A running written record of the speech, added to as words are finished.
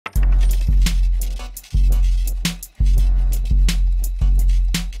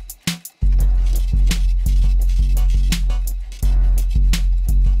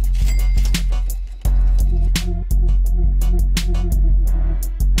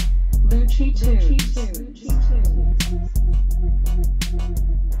Luchi Toons.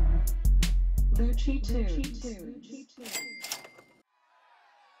 Luchi Toons.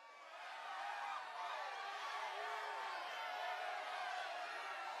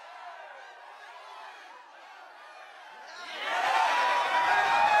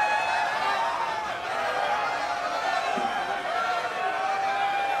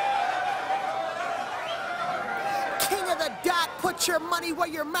 Put your money where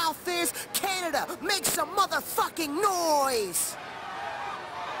your mouth is. Canada, make some motherfucking noise.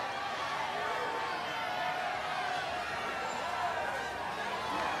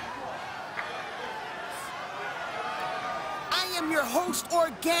 I am your host,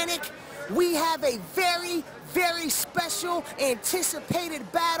 Organic. We have a very special,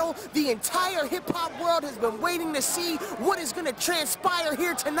 anticipated battle. The entire hip-hop world has been waiting to see what is going to transpire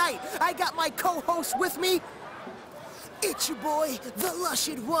here tonight. I got my co-host with me. It's your boy, the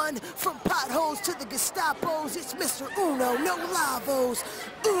lushed one, from potholes to the Gestapos. It's Mr. Uno, no lavos.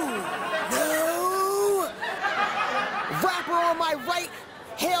 Uno. Rapper on my right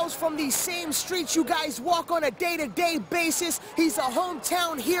hails from these same streets you guys walk on a day-to-day basis. He's a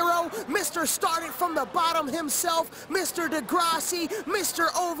hometown hero, Mr. Started from the bottom himself, Mr. Degrassi,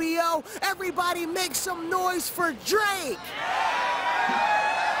 Mr. OVO. Everybody make some noise for Drake.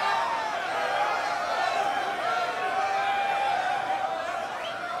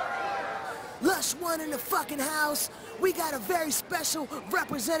 Lush one in the fucking house. We got a very special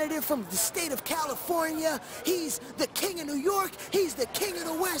representative from the state of California. He's the king of New York. He's the king of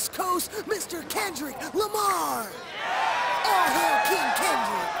the West Coast, Mr. Kendrick Lamar. All hail King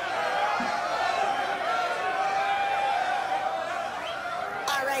Kendrick.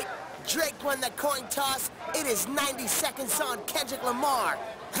 All right, Drake won the coin toss. It is 90 seconds on Kendrick Lamar.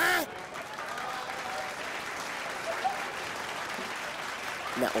 Huh?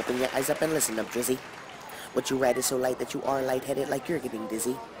 Now open your eyes up and listen up, Drizzy. What you ride is so light that you are lightheaded like you're getting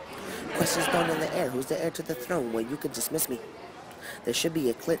dizzy. Questions thrown in the air, who's the heir to the throne? Well, you could just miss me. There should be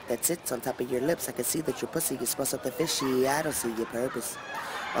a clit that sits on top of your lips. I can see that your pussy is smells up the fishy. I don't see your purpose.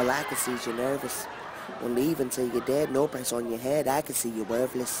 All I can see is you're nervous. Won't leave until you're dead, no price on your head. I can see you're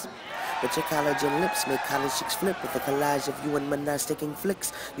worthless. But your collagen lips make college chicks flip with a collage of you and Manar sticking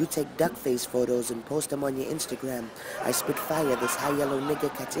flicks. You take duck face photos and post them on your Instagram. I spit fire, this high yellow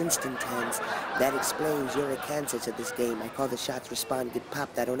nigga catch instant hands. That explains you're a cancer to this game. I call the shots, respond, get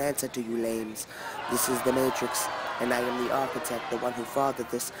popped, I don't answer to you lames. This is the Matrix, and I am the architect, the one who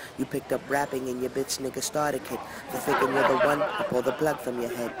fathered this. You picked up rapping and your bitch nigga started kick. For thinking you're the one, I pull the plug from your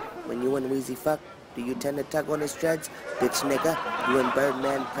head. When you and Weezy fuck, do you tend to tug on his dreads? Bitch nigga, you and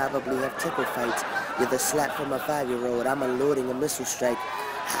Birdman probably have tickle fights. You're the slap from a 5-year-old, I'm unloading a missile strike.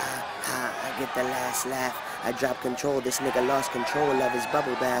 Ha, ha, I get the last laugh. I drop control, this nigga lost control of his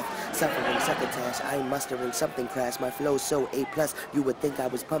bubble bath. Suffering succotash, I'm mustering something crass. My flow's so A+, you would think I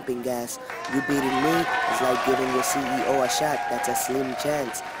was pumping gas. You beating me is like giving your CEO a shot, that's a slim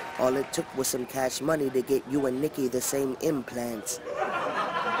chance. All it took was some cash money to get you and Nicki the same implants.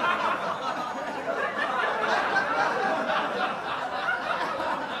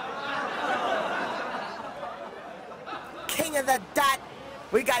 King of the dot.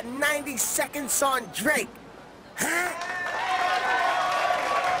 We got 90 seconds on Drake. Huh?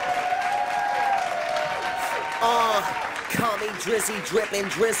 Call me Drizzy, drippin',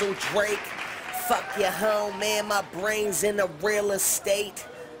 drizzle Drake. Fuck your home, man, my brain's in the real estate.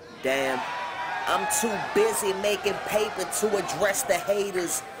 Damn, I'm too busy making paper to address the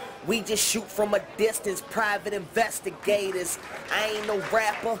haters. We just shoot from a distance, private investigators. I ain't no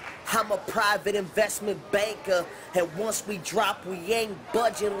rapper, I'm a private investment banker. And once we drop, we ain't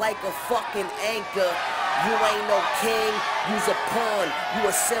budging like a fucking anchor. You ain't no king, you's a pawn, you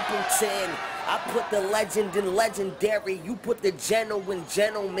a simpleton. I put the legend in legendary, you put the general in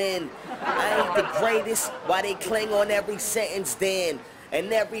gentleman. I ain't the greatest, why they cling on every sentence then?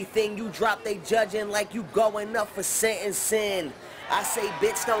 And everything you drop, they judging like you going up for sentencing. I say,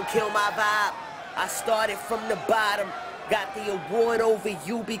 bitch, don't kill my vibe. I started from the bottom. Got the award over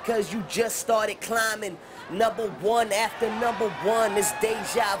you because you just started climbing. #1 after #1 is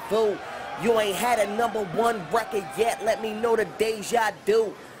deja vu. You ain't had a #1 record yet. Let me know the deja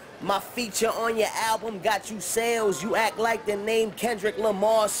do. My feature on your album got you sales. You act like the name Kendrick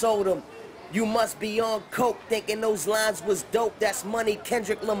Lamar sold them. You must be on coke thinking those lines was dope. That's money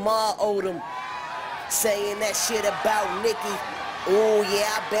Kendrick Lamar owed him. Saying that shit about Nicki. Oh yeah,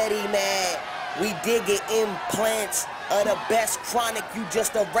 I bet he mad. We did get implants of the best chronic, you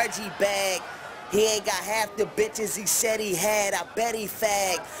just a Reggie bag. He ain't got half the bitches he said he had, I bet he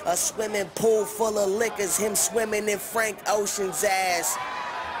fag. A swimming pool full of liquors, him swimming in Frank Ocean's ass.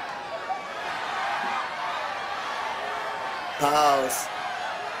 Pause.